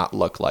it not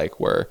look like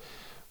we're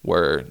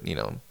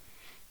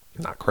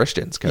not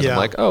Christians, because I'm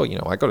like, oh,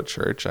 I go to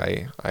church,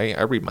 I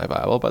read my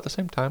Bible, but at the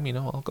same time,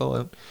 I'll go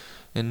out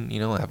and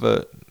have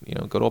a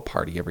go to a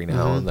party every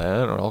now and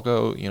then, or I'll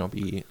go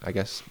be, I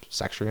guess,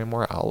 sexually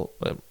immoral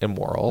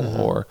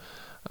or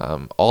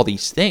all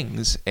these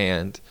things.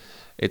 And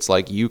it's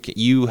like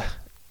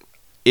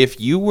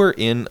if you were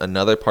in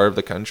another part of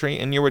the country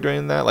and you were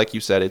doing that, like you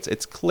said,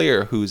 it's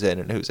clear who's in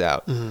and who's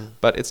out,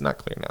 but it's not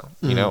clear now.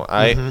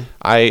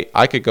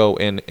 I could go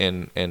in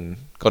and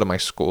go to my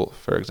school,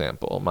 for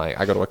example.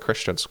 I go to a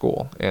Christian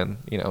school, and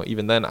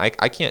even then I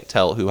can't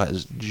tell who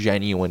has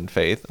genuine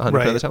faith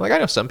 100% of the time. Like I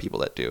know some people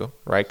that do,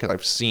 right? Because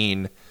I've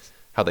seen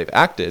how they've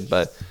acted,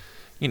 but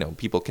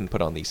people can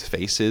put on these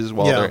faces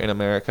while they're in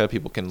America.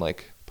 People can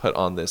like put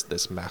on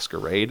this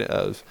masquerade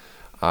of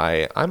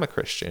I'm a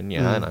Christian,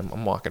 and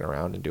I'm walking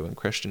around and doing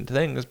Christian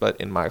things, but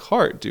in my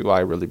heart, do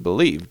I really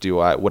believe?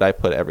 Would I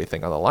put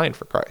everything on the line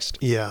for Christ?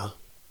 Yeah.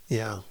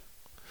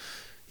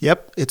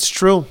 Yep, it's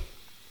true.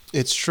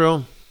 It's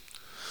true.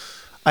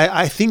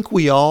 I think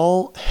we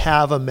all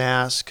have a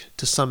mask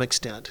to some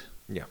extent.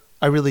 Yeah.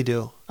 I really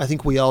do. I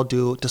think we all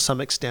do to some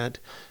extent.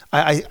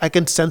 I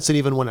can sense it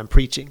even when I'm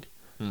preaching.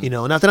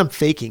 Not that I'm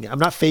faking it. I'm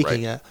not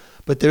faking it,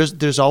 but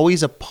there's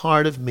always a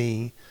part of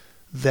me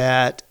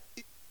that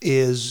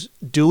is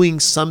doing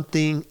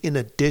something in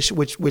addition,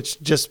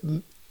 which just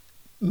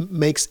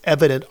makes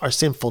evident our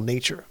sinful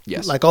nature.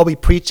 Yes. Like I'll be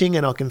preaching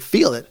and I can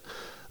feel it.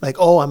 Like,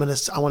 oh, I want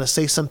to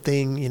say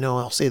something,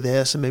 I'll say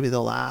this, and maybe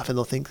they'll laugh and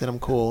they'll think that I'm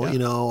cool,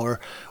 or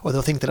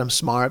they'll think that I'm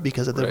smart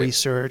because of the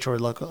research, or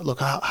look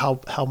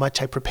how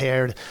much I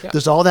prepared. Yeah.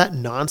 There's all that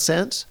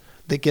nonsense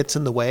that gets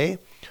in the way.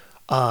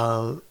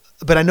 But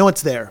I know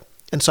it's there.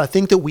 And so I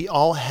think that we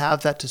all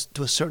have that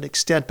to a certain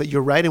extent, but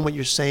you're right in what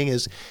you're saying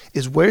is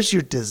where's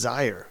your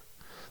desire?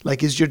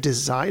 Like, is your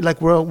desire,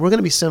 like we're going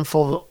to be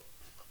sinful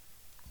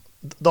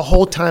the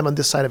whole time on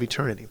this side of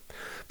eternity,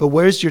 but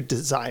where's your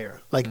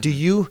desire? Like,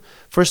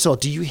 first of all,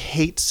 do you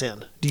hate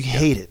sin? Do you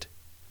hate it?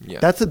 Yeah.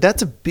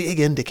 That's a big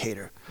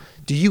indicator.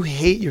 Do you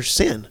hate your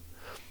sin?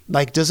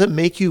 Like, does it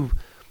make you,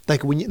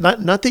 like when you,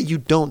 not that you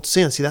don't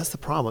sin, see, that's the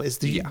problem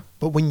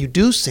but when you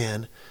do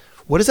sin,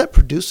 what does that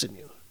produce in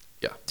you?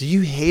 Yeah. Do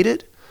you hate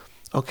it?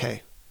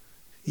 Okay.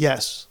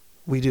 Yes,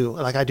 we do.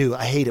 Like I do.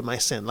 I hated my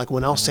sin. Like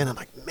when I'll sin, I'm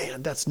like,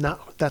 man, that's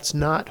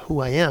not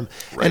who I am.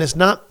 Right. And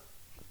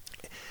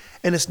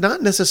it's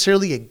not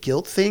necessarily a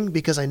guilt thing,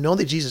 because I know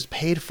that Jesus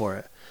paid for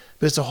it.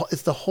 But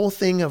it's the whole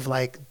thing of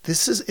like,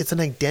 it's an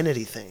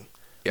identity thing.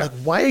 Yeah. Like,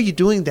 why are you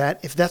doing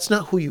that if that's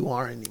not who you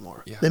are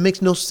anymore? Yeah. It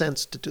makes no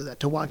sense to do that,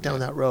 to walk down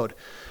that road.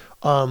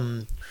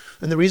 And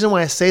the reason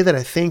why I say that,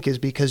 I think, is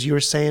because you were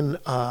saying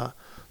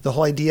the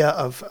whole idea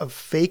of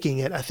faking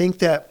it. I think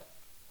that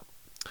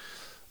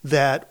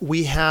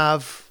we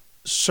have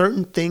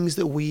certain things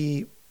that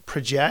we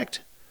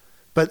project,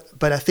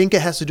 but I think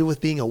it has to do with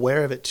being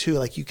aware of it too.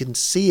 Like you can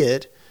see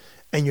it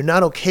and you're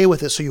not okay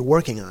with it, so you're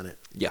working on it.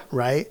 Yeah.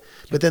 Right?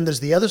 But then there's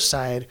the other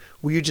side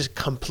where you're just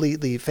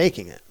completely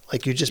faking it.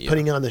 Like you're just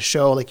putting on the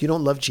show, like you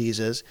don't love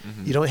Jesus,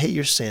 you don't hate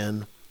your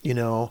sin, you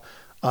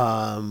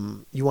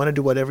want to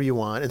do whatever you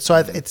want. And so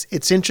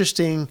it's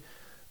interesting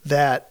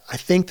that I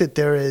think that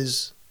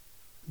there's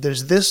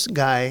this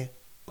guy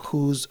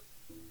who's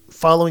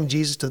following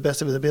Jesus to the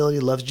best of his ability,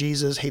 loves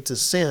Jesus, hates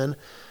his sin.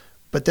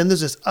 But then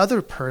there's this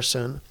other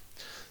person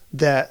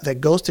that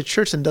goes to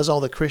church and does all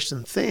the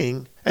Christian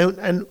thing.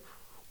 And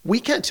we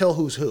can't tell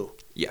who's who.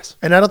 Yes.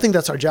 And I don't think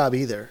that's our job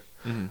either.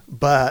 Mm-hmm.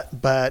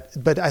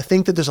 But I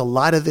think that there's a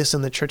lot of this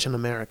in the church in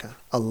America,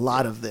 a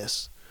lot of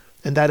this.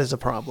 And that is a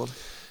problem.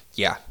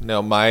 Yeah.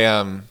 No,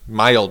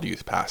 my old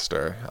youth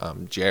pastor,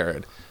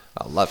 Jared,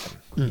 I love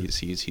him.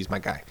 He's my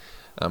guy.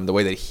 The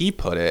way that he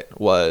put it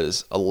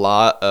was a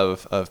lot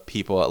of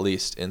people, at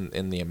least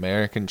in the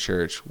American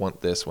church, want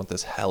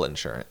this hell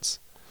insurance,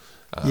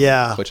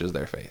 which is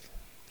their faith.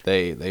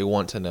 They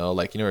want to know,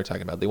 like we were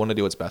talking about, they want to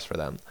do what's best for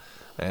them.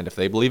 And if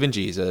they believe in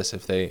Jesus,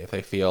 if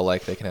they feel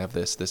like they can have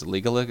this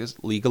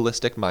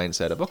legalistic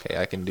mindset of, okay,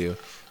 I can do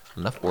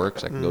enough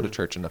works, I can go to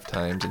church enough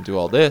times and do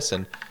all this,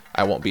 and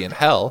I won't be in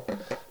hell,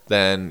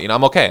 then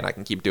I'm okay, and I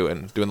can keep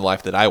doing the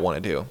life that I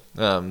want to do,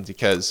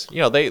 because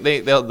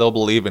they'll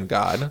believe in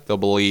God, they'll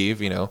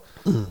believe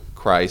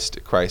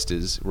Christ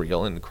is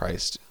real, and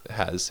Christ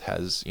has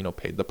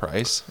paid the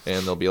price,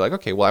 and they'll be like,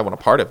 okay, well, I want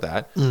a part of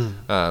that,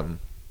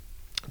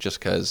 just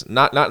because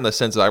not in the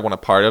sense that I want a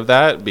part of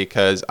that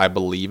because I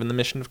believe in the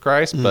mission of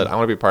Christ, but I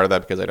want to be part of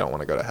that because I don't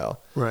want to go to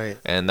hell. Right.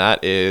 And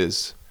that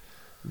is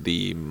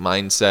the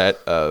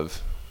mindset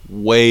of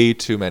way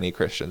too many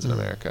Christians in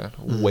America,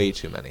 way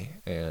too many,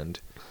 and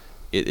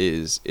it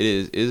is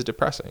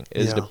depressing.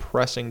 It is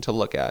depressing to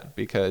look at,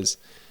 because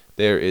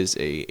there is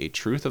a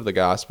truth of the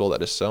gospel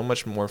that is so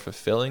much more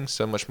fulfilling,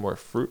 so much more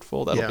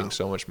fruitful, that'll bring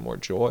so much more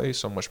joy,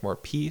 so much more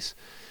peace,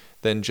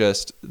 than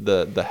just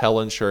the hell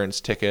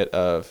insurance ticket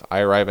of I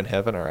arrive in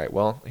heaven. All right,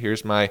 well,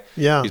 here's my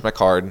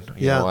card.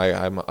 You know,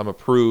 I'm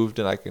approved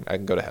and I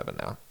can go to heaven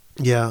now.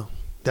 Yeah,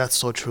 that's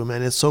so true,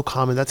 man. It's so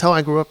common. That's how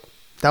I grew up.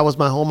 That was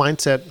my whole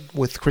mindset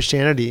with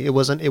Christianity. It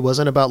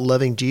wasn't about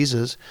loving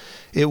Jesus.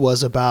 It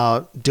was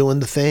about doing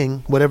the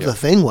thing, whatever the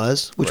thing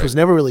was, which was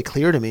never really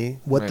clear to me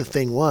what the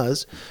thing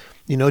was.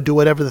 You know, do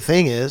whatever the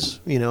thing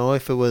is. You know,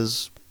 if it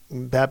was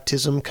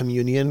baptism,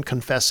 communion,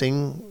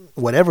 confessing,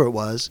 whatever it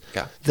was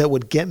that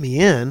would get me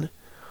in.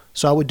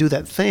 So I would do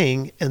that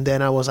thing, and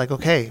then I was like,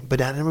 okay, but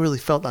I never really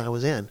felt like I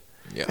was in.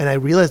 Yeah. And I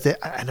realized that,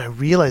 and I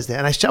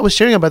was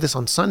sharing about this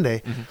on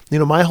Sunday. Mm-hmm. You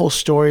know, my whole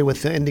story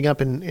with ending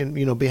up in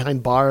you know,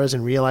 behind bars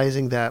and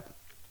realizing that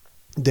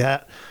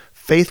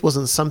faith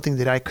wasn't something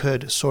that I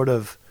could sort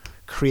of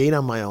create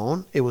on my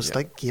own. It was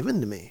like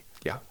given to me.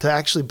 Yeah. To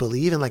actually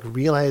believe and like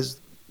realize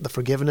the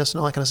forgiveness and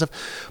all that kind of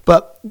stuff.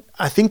 But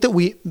I think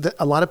that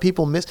a lot of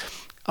people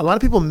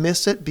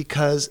miss it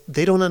because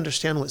they don't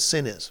understand what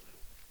sin is.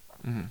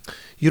 Mm-hmm.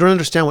 You don't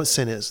understand what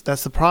sin is.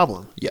 That's the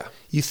problem. Yeah.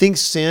 You think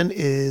sin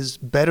is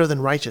better than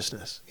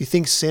righteousness. You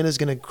think sin is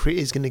going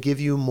to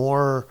give you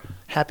more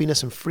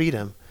happiness and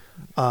freedom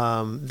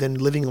than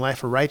living a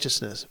life of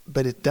righteousness,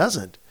 but it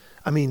doesn't.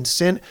 I mean,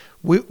 sin.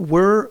 We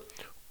weren't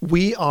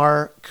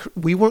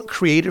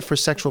created for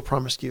sexual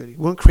promiscuity.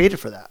 We weren't created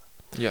for that.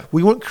 Yeah.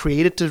 We weren't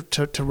created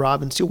to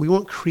rob and steal. We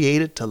weren't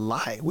created to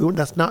lie.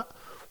 That's not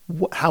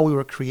how we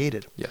were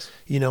created. Yes.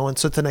 You know, and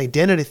so it's an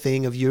identity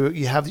thing of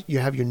you have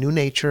your new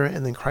nature,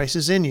 and then Christ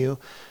is in you.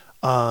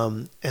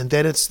 And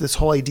then it's this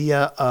whole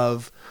idea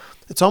of,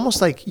 it's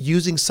almost like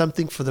using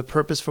something for the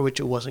purpose for which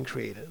it wasn't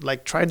created.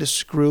 Like trying to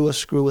screw a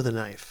screw with a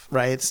knife,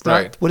 right? It's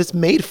not what it's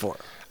made for.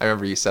 I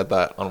remember you said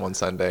that on one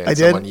Sunday, and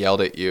someone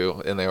yelled at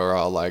you, and they were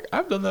all like,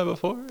 I've done that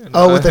before. And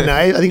with a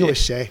knife? I think it was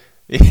Shay.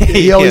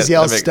 He always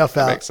yells stuff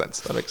out.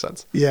 That makes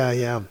sense.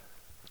 Yeah.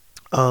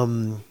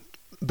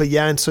 But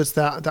yeah, and so it's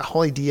that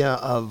whole idea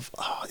of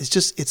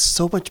it's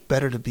so much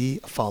better to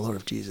be a follower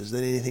of Jesus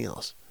than anything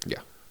else. Yeah.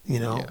 You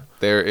know? Yeah.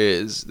 There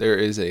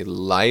is a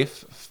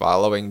life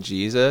following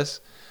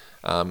Jesus,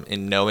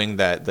 in knowing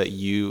that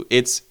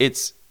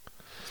it's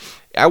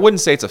I wouldn't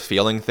say it's a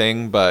feeling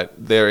thing, but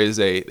there is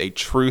a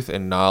truth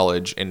and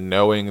knowledge in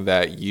knowing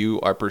that you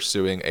are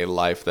pursuing a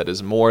life that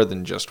is more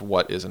than just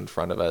what is in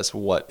front of us.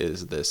 What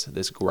is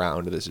this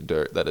ground, this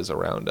dirt that is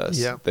around us?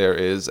 Yeah. There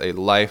is a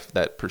life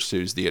that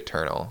pursues the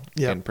eternal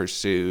and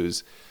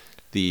pursues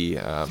the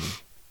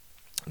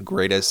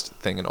greatest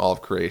thing in all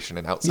of creation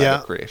and outside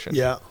of creation.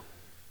 Yeah.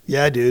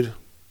 Yeah, dude.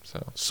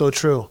 So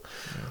true.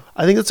 Yeah.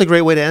 I think that's a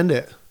great way to end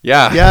it.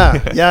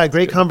 Yeah.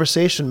 Great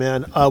conversation,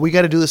 man. We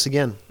got to do this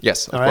again.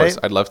 Yes, of course.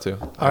 I'd love to.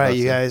 All right,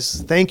 you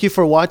guys. Thank you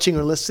for watching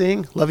or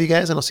listening. Love you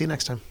guys, and I'll see you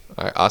next time.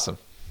 All right, awesome.